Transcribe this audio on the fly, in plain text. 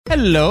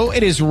Hello,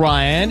 it is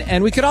Ryan,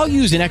 and we could all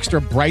use an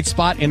extra bright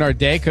spot in our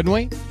day, couldn't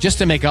we? Just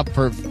to make up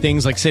for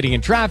things like sitting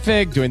in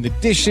traffic, doing the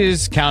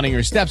dishes, counting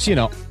your steps,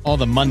 all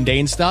the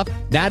mundane stuff.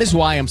 That is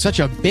why I'm such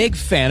a big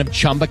fan of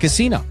Chumba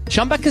Casino.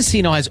 Chumba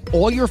Casino has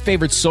all your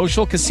favorite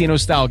social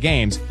casino-style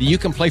games that you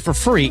can play for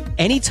free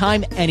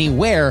anytime,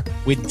 anywhere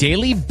with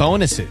daily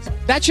bonuses.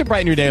 That should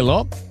brighten your day a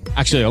little.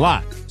 Actually, a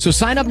lot. So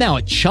sign up now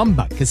at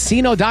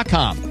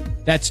ChumbaCasino.com.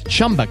 That's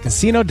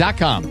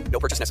ChumbaCasino.com. No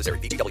purchase necessary.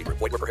 VGW Group.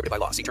 Void where prohibited by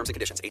law. See terms and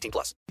conditions.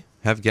 18+.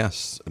 Have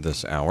guests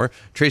this hour.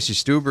 Tracey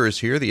Steuber is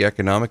here, the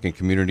Economic and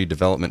Community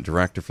Development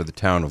Director for the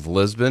town of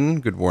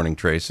Lisbon. Good morning,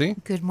 Tracey.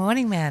 Good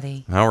morning,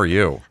 Maddie. How are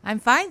you? I'm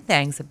fine,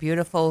 thanks. A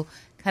beautiful,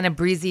 kind of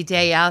breezy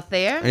day out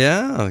there.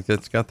 Yeah,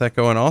 it's got that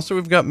going. Also,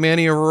 we've got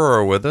Manny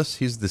Arora with us.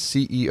 He's the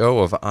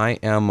CEO of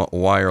IM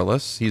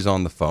Wireless. He's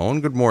on the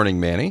phone. Good morning,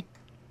 Manny.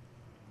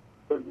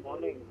 Good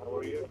morning. How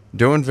are you?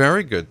 Doing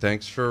very good.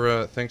 Thanks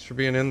for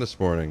being in this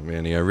morning,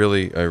 Manny. I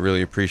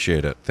really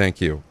appreciate it.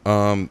 Thank you.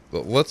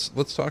 Let's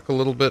talk a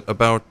little bit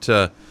about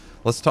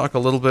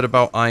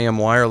IM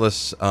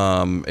Wireless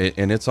and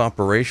its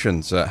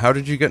operations. How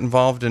did you get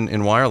involved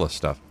in wireless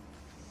stuff?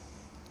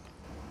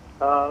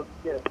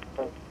 Yes.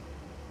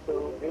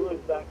 So it was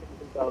back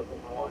in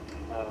 2001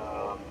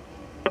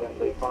 when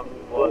the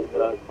economy was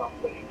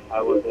something.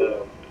 I was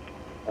a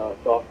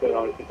software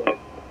architect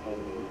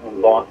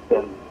in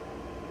Boston.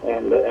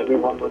 And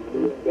everyone was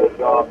losing their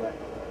job and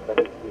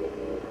started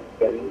to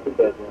get into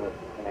business.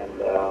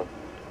 And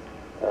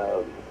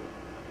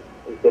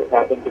it just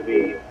happened to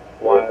be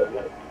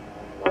wireless.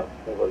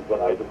 It was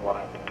what I didn't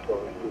want to go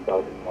in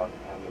 2001.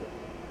 And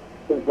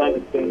since then,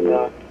 it's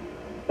been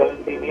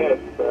 17 years.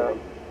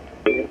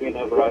 We've been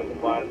a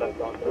Verizon Wireless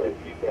authorized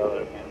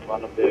retailer and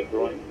one of their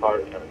growing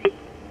partners.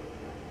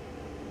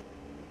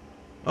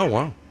 Oh,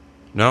 wow.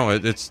 No,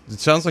 it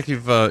sounds like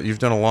you've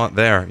done a lot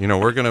there.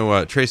 We're going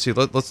to Tracey.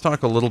 Let's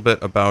talk a little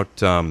bit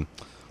about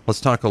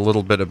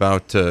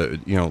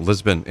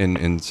Lisbon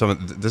and some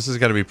of this is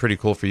going to be pretty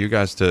cool for you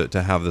guys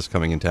to have this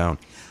coming in town.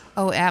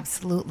 Oh,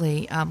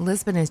 absolutely.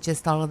 Lisbon is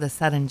just all of a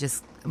sudden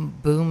just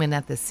booming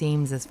at the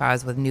seams as far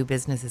as with new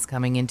businesses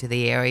coming into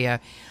the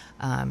area.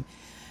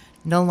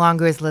 No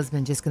longer is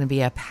Lisbon just going to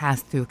be a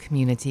pass-through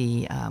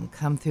community.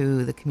 Come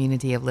through the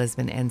community of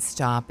Lisbon and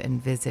stop and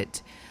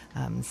visit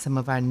some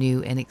of our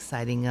new and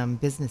exciting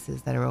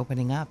businesses that are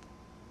opening up.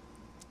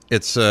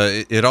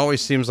 It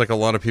always seems like a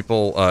lot of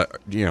people,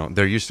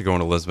 they're used to going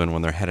to Lisbon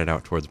when they're headed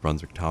out towards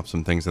Brunswick Tops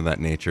and things of that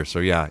nature. So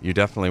yeah, you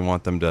definitely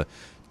want them to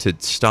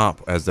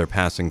stop as they're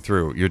passing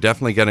through. You're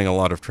definitely getting a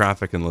lot of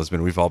traffic in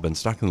Lisbon. We've all been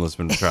stuck in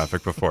Lisbon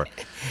traffic before.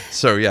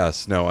 So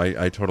yes, no,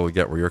 I totally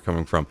get where you're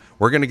coming from.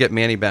 We're going to get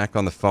Manny back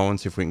on the phone,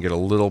 see if we can get a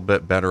little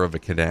bit better of a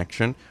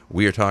connection.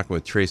 We are talking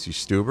with Tracey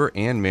Steuber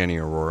and Manny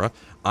Arora.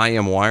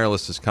 IM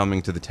Wireless is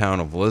coming to the town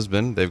of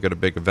Lisbon. They've got a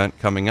big event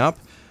coming up.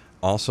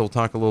 Also, we'll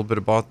talk a little bit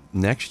about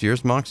next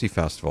year's Moxie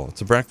Festival. It's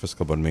a breakfast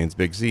club on Maine's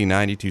Big Z,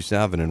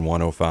 92.7 and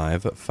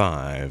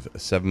 105.5,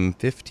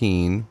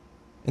 7:15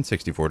 and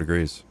 64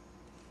 degrees.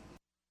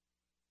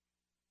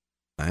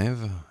 I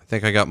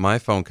think I got my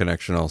phone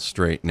connection all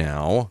straight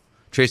now.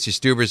 Tracey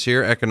Steuber's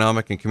here,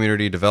 Economic and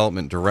Community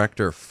Development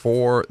Director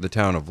for the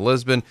town of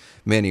Lisbon.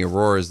 Manny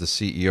Arora is the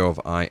CEO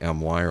of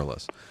IM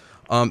Wireless.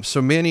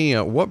 So Manny,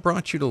 what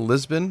brought you to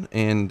Lisbon,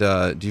 and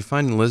do you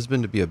find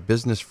Lisbon to be a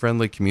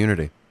business-friendly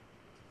community?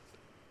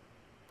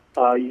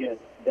 Yes,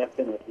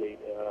 definitely.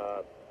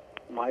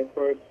 My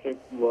first trip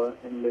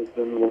in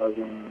Lisbon was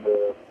in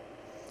the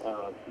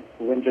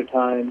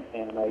wintertime,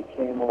 and I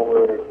came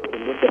over to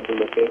look at the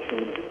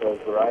location because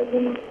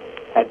Verizon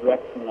had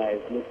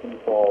recognized Lisbon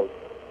Falls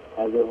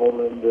as a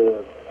hole in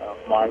the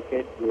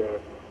market where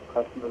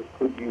customers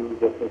could use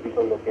the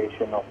physical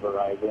location of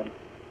Verizon.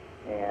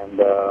 And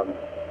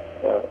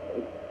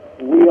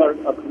we are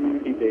a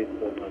community-based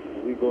business.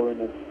 We go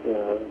in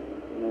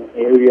an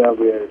area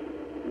where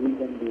we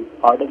can be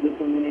part of the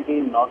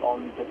community, not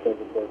only just as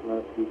a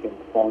business. We can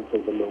sponsor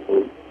the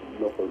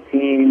local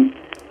team,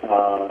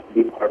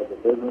 be part of the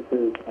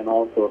businesses, and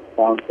also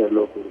sponsor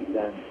local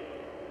events.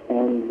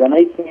 And when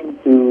I came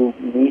to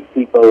meet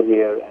people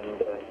here and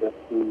just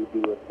to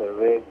do a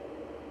survey,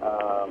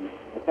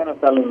 I kind of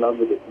fell in love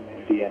with the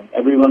community, and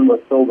everyone was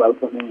so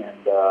welcoming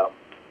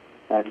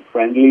and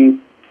friendly.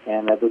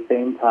 And at the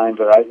same time,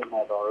 Verizon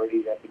had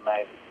already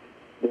recognized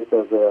this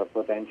as a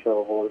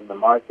potential hole in the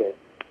market.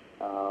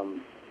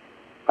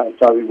 I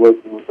started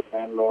working with the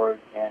landlord,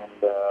 and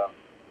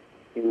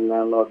even the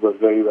landlord was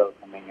very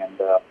welcoming. And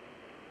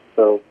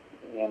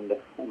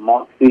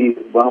Moxie,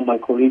 one of my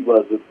colleagues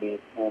was with me,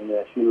 and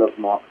she loves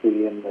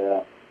Moxie, and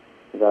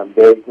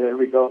there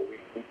we go.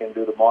 We can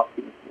do the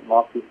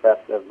Moxie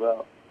Fest as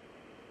well.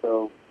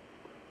 So,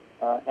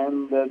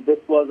 and this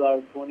was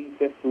our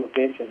 25th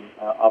location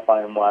of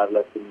IM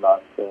Wireless in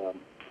last,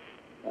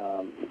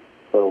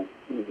 so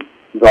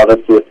brought us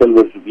to a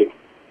silver jubilee.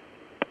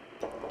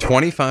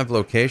 25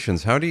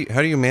 locations. How do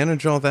you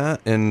manage all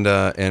that? And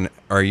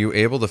are you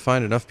able to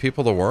find enough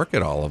people to work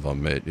at all of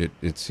them?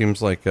 It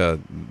seems like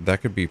that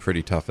could be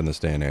pretty tough in this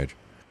day and age.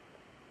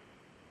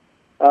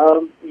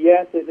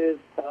 Yes, it is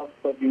tough,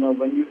 but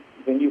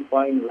when you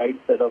find right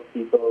set of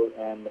people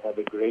and have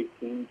a great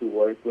team to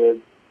work with,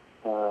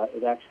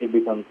 it actually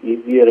becomes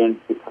easier and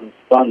it becomes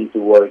fun to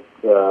work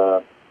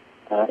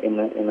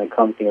in a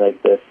company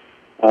like this.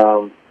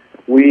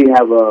 We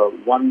have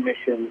one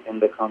mission in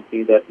the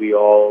company that we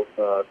all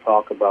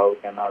talk about,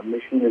 and our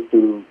mission is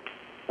to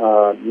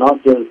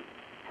not just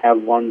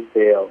have one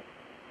sale.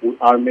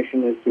 Our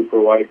mission is to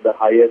provide the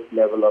highest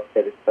level of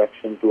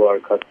satisfaction to our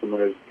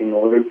customers in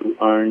order to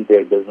earn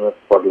their business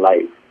for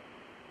life.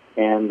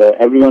 And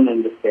everyone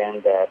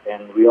understands that,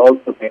 and we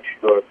also make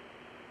sure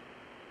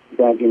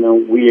that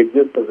we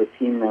exist as a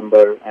team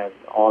member, as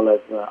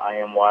I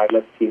am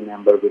wireless team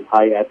member with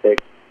high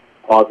ethics,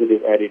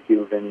 positive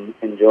attitude, and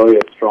enjoy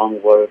a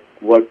strong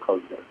work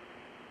culture.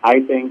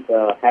 I think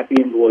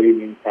happy employee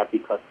means happy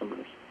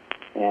customers,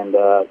 and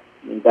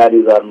that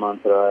is our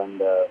mantra, and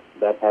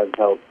that has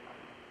helped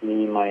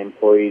me, my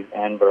employees,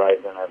 and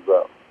Verizon as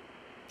well.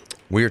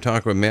 We are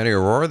talking with Manny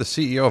Arora, the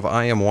CEO of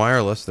IM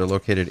Wireless. They're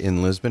located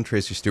in Lisbon.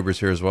 Tracey Steuber's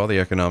here as well, the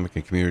Economic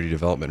and Community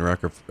Development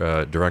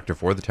Director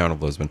for the town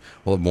of Lisbon.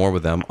 We'll have more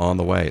with them on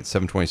the way. It's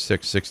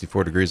 726,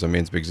 64 degrees on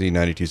Maine's Big Z,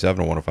 92.7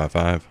 and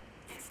 105.5.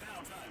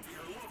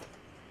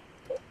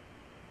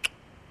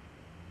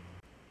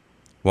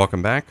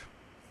 Welcome back.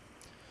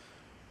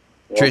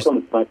 Welcome.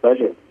 It's my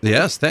pleasure.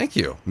 Yes, thank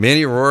you.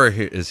 Manny Arora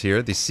is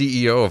here, the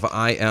CEO of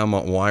IM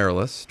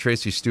Wireless.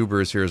 Tracey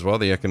Steuber is here as well,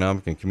 the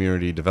Economic and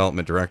Community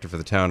Development Director for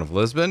the town of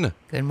Lisbon.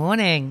 Good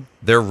morning.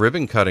 Their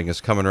ribbon cutting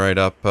is coming right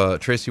up.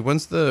 Tracey,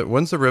 when's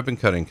the ribbon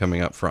cutting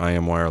coming up for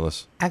IM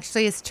Wireless?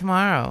 Actually, it's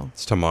tomorrow.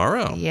 It's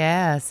tomorrow.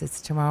 Yes, it's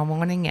tomorrow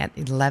morning at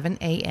 11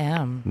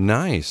 a.m.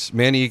 Nice,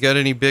 Manny. You got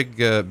any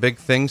big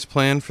things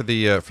planned for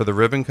the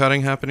ribbon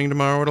cutting happening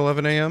tomorrow at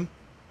 11 a.m.?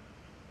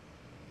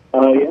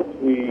 Yes,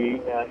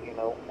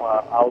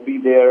 I'll be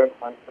there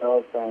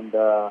myself, and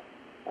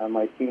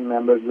my team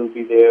members will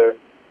be there.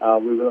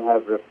 We will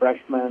have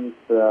refreshments,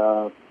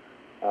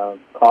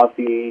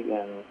 coffee,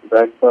 and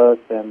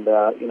breakfast, and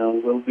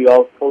we'll be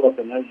all full of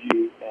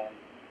energy. And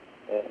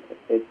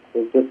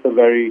it's just a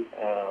very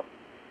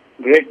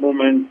great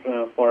moment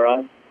for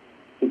us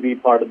to be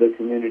part of the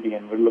community,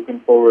 and we're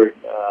looking forward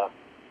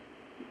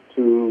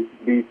to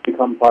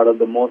become part of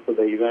the most of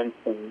the events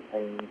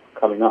and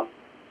coming up.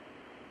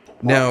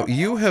 Now,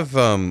 you have,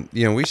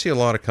 we see a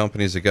lot of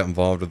companies that get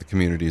involved with the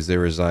communities they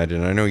reside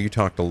in. I know you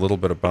talked a little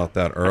bit about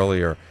that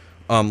earlier.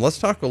 Let's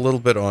talk a little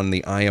bit on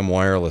the IM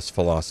Wireless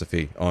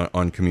philosophy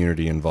on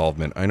community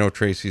involvement. I know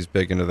Tracey's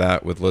big into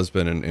that with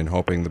Lisbon and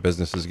hoping the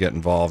businesses get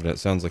involved, and it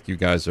sounds like you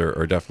guys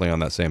are definitely on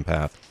that same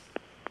path.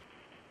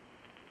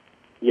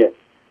 Yes.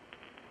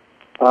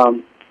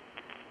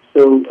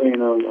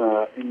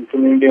 In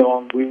community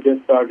home, we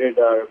just started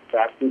our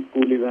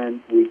back-to-school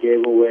event. We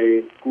gave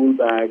away school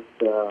bags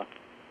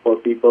for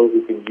people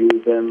who can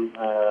use them.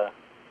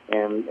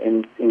 And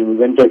in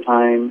winter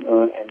time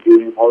and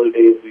during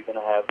holidays, we're going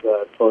to have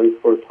toys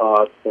for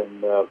tots.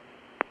 And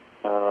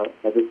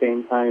at the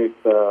same time,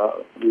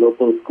 if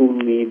local school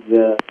needs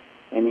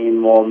any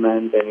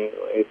involvement,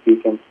 if we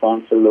can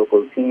sponsor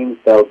local teams,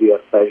 that'll be a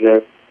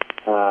pleasure.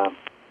 The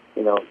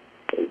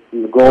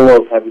goal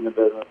of having a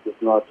business is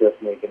not just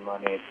making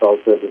money; it's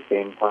also at the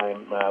same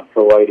time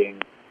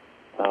providing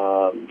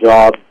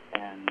jobs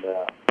and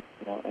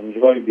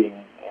enjoy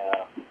being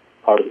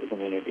part of the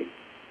community.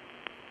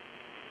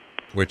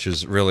 Which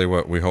is really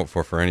what we hope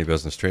for any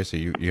business. Tracey,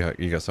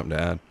 you got something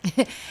to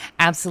add?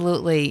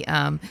 Absolutely,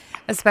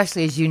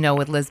 especially as you know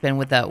with Lisbon,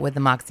 with the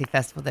Moxie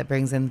Festival that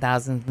brings in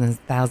thousands and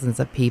thousands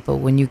of people.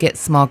 When you get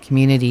small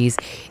communities,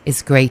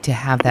 it's great to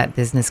have that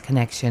business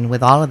connection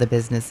with all of the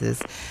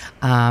businesses,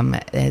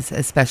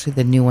 especially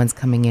the new ones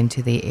coming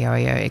into the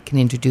area. It can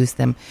introduce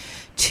them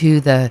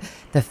to the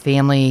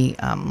family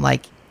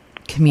like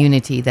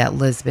community that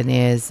Lisbon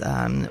is,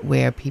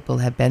 where people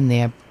have been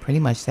there pretty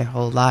much their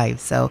whole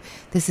lives. So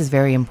this is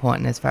very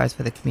important as far as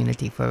for the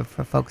community, for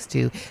folks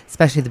to,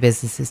 especially the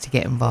businesses, to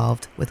get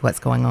involved with what's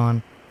going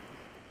on.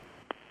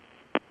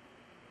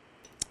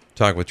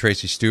 Talk with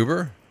Tracey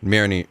Steuber,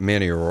 Manny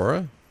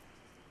Arora.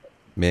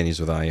 Manny's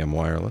with IM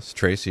Wireless.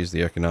 Tracey is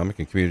the Economic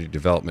and Community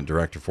Development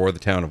Director for the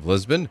town of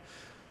Lisbon.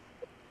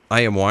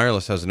 IM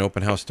Wireless has an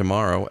open house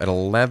tomorrow at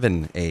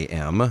 11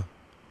 a.m.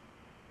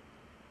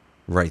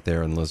 right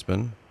there in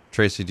Lisbon.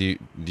 Tracey, do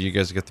you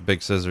guys get the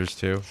big scissors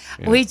too?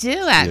 We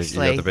do,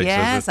 actually.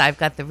 Yes, scissors? I've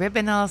got the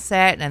ribbon all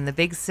set and the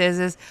big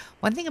scissors.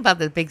 One thing about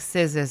the big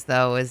scissors,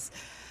 though, is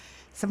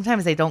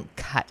sometimes they don't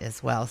cut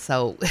as well.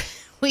 So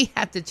we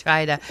have to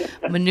try to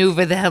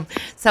maneuver them.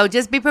 So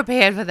just be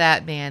prepared for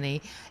that,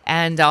 Manny.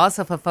 And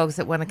also for folks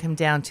that want to come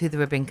down to the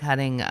ribbon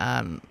cutting,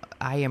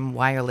 IM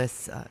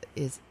Wireless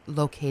is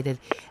located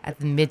at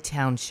the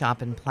Midtown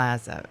Shopping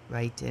Plaza,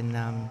 right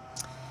in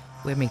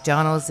where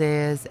McDonald's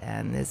is,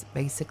 and there's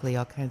basically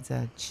all kinds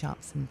of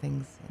shops and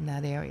things in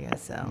that area.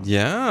 So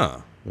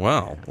yeah,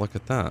 wow, look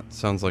at that.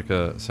 Sounds like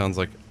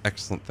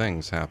excellent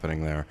things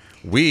happening there.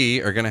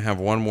 We are going to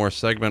have one more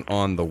segment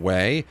on the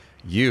way.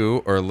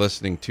 You are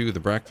listening to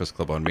The Breakfast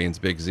Club on Maine's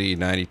Big Z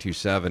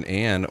 92.7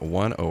 and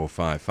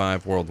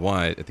 105.5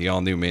 worldwide at the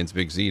all-new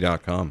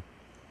mainsbigz.com.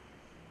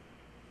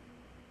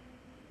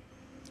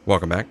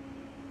 Welcome back.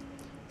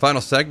 Final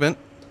segment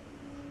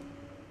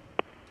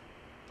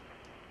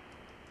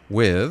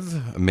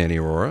with Manny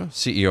Arora,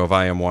 CEO of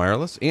IM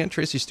Wireless, and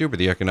Tracey Steuber,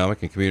 the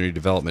Economic and Community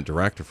Development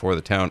Director for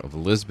the town of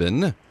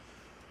Lisbon.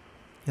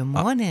 Good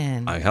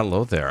morning.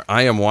 Hello there.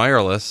 IM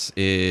Wireless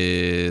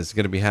is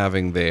going to be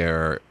having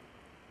their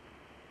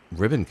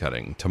ribbon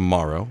cutting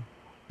tomorrow.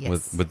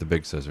 Yes. with the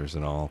big scissors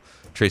and all.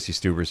 Tracey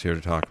Steuber's here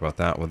to talk about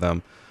that with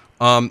them.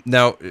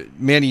 Now,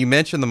 Manny, you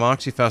mentioned the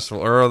Moxie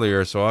Festival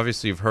earlier, so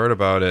obviously you've heard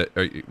about it.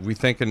 Are we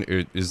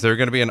thinking, is there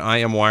going to be an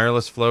IM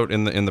Wireless float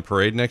in the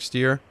parade next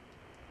year?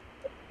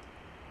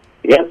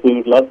 Yes, we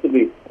would love to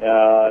be.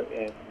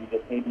 And we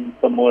just need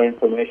some more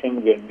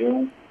information. We're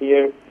new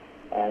here,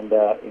 and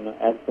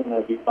as soon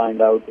as we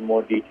find out the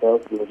more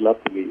details, we would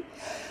love to be.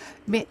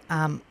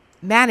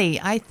 Manny,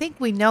 I think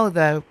we know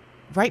the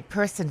right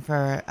person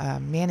for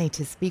Manny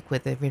to speak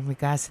with in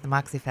regards to the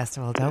Moxie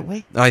Festival, don't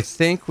we? I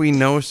think we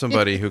know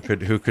somebody who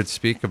could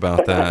speak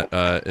about that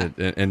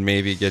and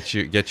maybe get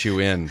you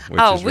in.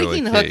 Which is we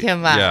really can key. hook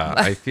him up. Yeah,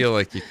 I feel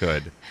like you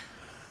could.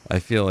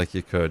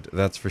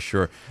 That's for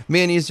sure.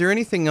 Manny, is there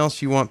anything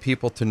else you want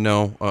people to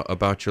know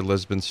about your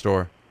Lisbon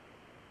store?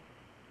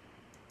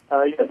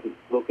 Yes, it's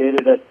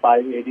located at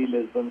 580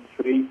 Lisbon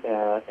Street.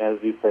 As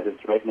you said,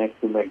 it's right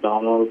next to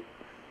McDonald's.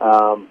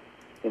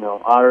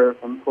 Our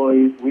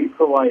employees, we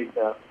provide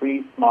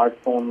free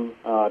smartphone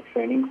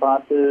training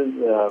classes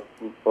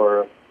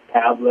for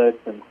tablets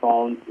and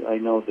phones. I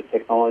know the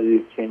technology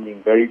is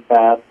changing very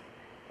fast.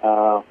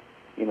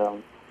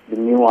 The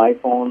new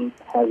iPhone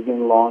has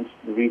been launched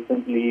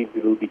recently.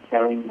 We will be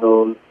carrying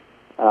those.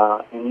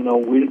 And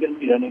we're going to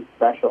be running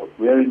specials.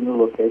 We're in new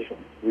locations.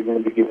 We're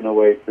going to be giving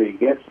away free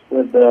gifts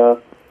with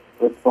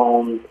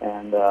phones,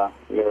 and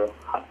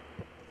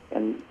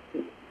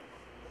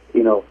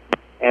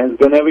and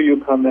whenever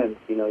you come in,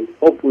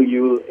 hopefully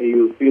you'll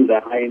feel the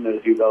high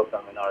energy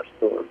welcome in our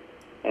store.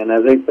 And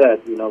as I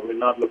said, we're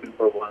not looking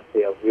for one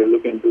sale. We're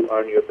looking to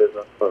earn your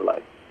business for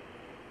life.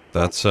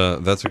 That's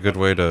a good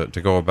way to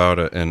go about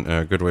it, and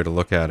a good way to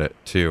look at it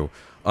too.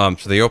 So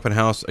the open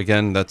house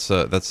again,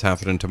 that's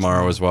happening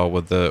tomorrow as well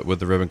with the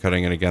ribbon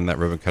cutting, and again that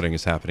ribbon cutting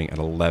is happening at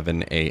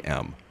 11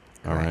 a.m.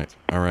 All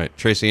right.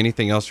 Tracey,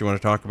 anything else you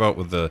want to talk about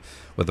with the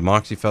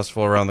Moxie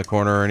Festival around the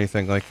corner or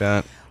anything like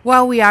that?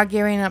 Well, we are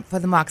gearing up for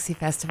the Moxie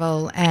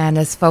Festival, and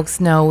as folks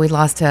know, we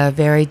lost a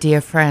very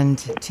dear friend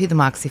to the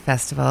Moxie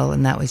Festival,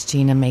 and that was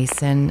Gina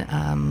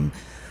Mason,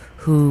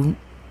 who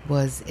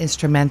was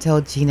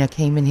instrumental. Gina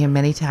came in here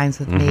many times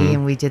with me,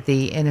 and we did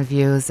the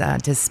interviews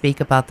to speak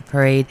about the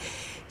parade.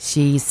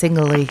 She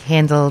singly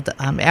handled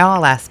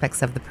all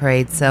aspects of the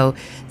parade, so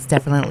it's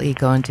definitely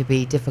going to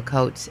be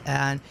difficult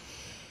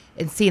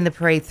in seeing the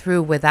parade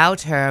through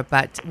without her,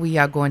 but we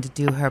are going to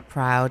do her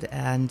proud.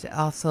 And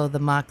also the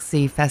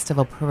Moxie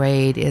Festival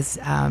Parade is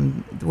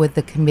with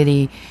the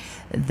committee.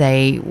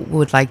 They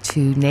would like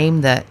to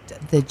name the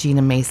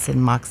Gina Mason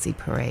Moxie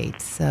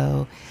Parade,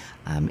 so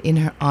in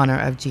her honor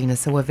of Gina.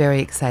 So we're very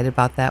excited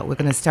about that. We're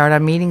going to start our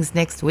meetings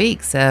next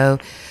week, so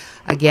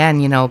again,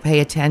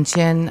 pay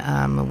attention.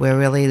 We're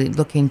really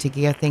looking to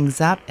gear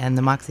things up, and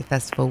the Moxie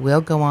Festival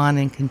will go on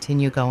and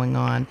continue going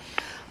on.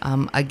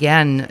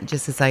 Again,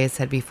 just as I had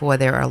said before,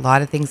 there are a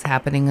lot of things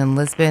happening in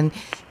Lisbon.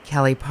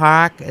 Kelly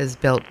Park has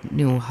built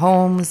new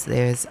homes.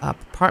 There's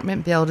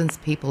apartment buildings,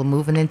 people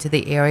moving into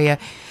the area.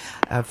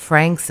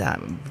 Frank's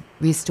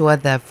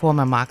restored the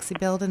former Moxie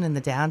building in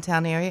the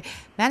downtown area.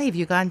 Manny, have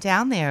you gone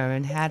down there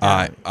and had?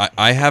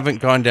 I haven't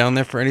gone down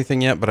there for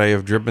anything yet, but I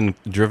have driven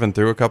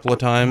through a couple of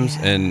times,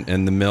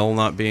 and the mill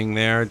not being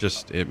there,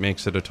 it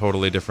makes it a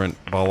totally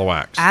different ball of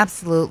wax.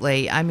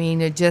 Absolutely. I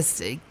mean, it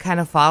just kind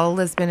of follow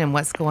Lisbon and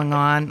what's going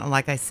on.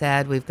 Like I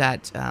said, we've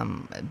got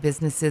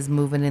businesses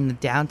moving in the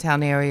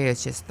downtown area.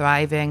 It's just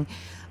thriving.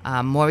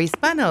 Maurice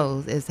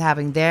Bueno is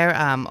having their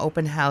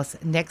open house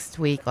next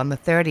week on the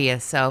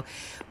 30th. So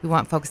we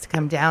want folks to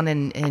come down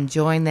and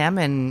join them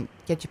and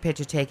get your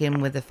picture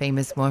taken with the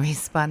famous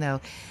Maurice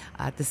Bueno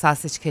at the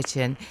Sausage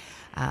Kitchen.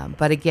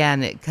 But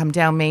again, come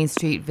down Main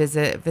Street,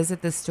 visit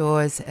the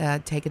stores,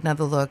 take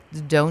another look.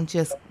 Don't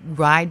just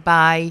ride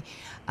by,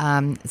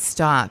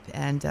 stop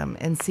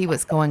and see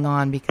what's going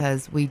on,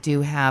 because we do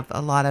have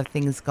a lot of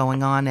things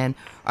going on and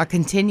are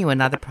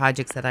continuing other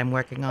projects that I'm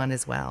working on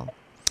as well.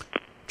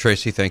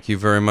 Tracey, thank you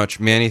very much.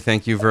 Manny,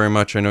 thank you very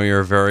much. I know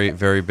you're a very,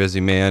 very busy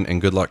man, and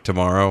good luck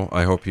tomorrow.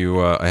 I hope you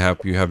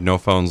have no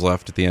phones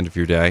left at the end of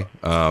your day.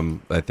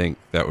 I think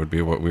that would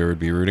be what we would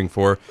be rooting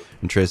for.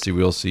 And Tracey,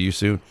 we'll see you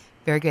soon.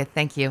 Very good.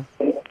 Thank you.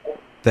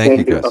 Thank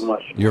you, guys. So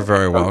much. You're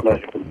very welcome.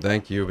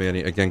 Thank you, Manny.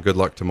 Again, good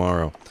luck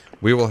tomorrow.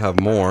 We will have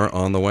more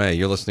on the way.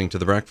 You're listening to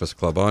The Breakfast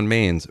Club on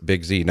Maine's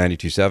Big Z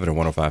 92.7 and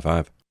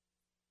 105.5.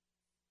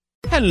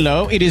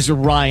 Hello, it is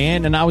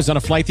Ryan, and I was on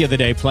a flight the other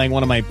day playing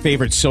one of my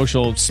favorite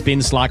social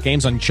spin slot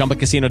games on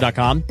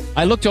ChumbaCasino.com.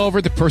 I looked over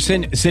at the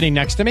person sitting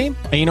next to me,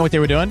 and you know what they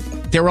were doing?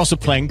 They were also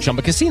playing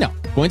Chumba Casino.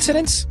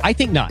 Coincidence? I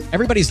think not.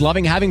 Everybody's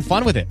loving having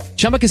fun with it.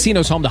 Chumba Casino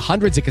is home to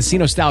hundreds of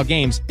casino-style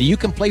games that you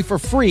can play for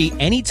free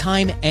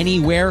anytime,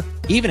 anywhere,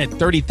 even at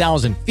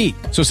 30,000 feet.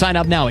 So sign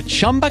up now at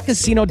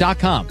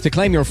ChumbaCasino.com to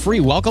claim your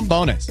free welcome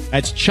bonus.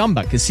 That's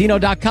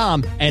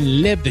ChumbaCasino.com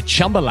and live the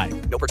Chumba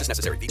life. No purchase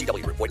necessary.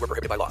 VGW Group. Void where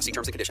prohibited by law. See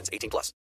terms and conditions. 18+.